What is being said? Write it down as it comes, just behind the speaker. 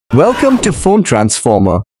Welcome to Phone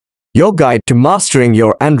Transformer, your guide to mastering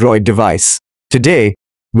your Android device. Today,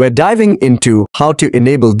 we're diving into how to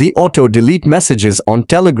enable the auto-delete messages on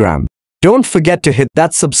Telegram. Don't forget to hit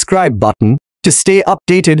that subscribe button to stay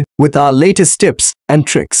updated with our latest tips and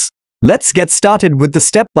tricks. Let's get started with the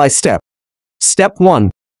step-by-step. Step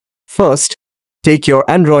 1. First, take your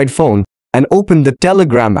Android phone and open the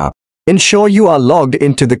Telegram app. Ensure you are logged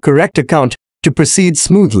into the correct account to proceed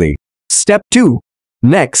smoothly. Step 2.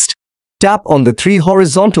 Next, tap on the three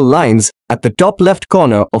horizontal lines at the top left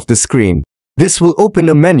corner of the screen. This will open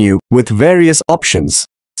a menu with various options.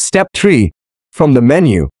 Step 3. From the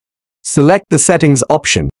menu, select the Settings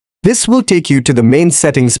option. This will take you to the main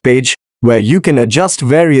settings page where you can adjust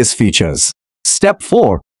various features. Step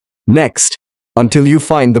 4. Next, until you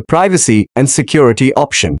find the Privacy and Security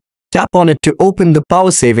option, tap on it to open the power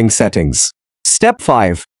saving settings. Step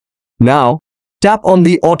 5. Now, tap on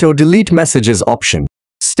the Auto Delete Messages option.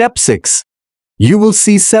 Step 6. You will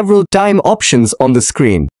see several time options on the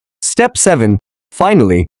screen. Step 7.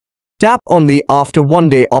 Finally, tap on the After 1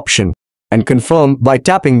 day option and confirm by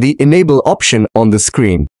tapping the Enable option on the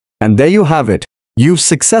screen. And there you have it. You've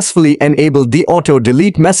successfully enabled the Auto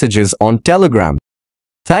Delete Messages on Telegram.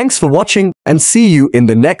 Thanks for watching and see you in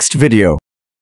the next video.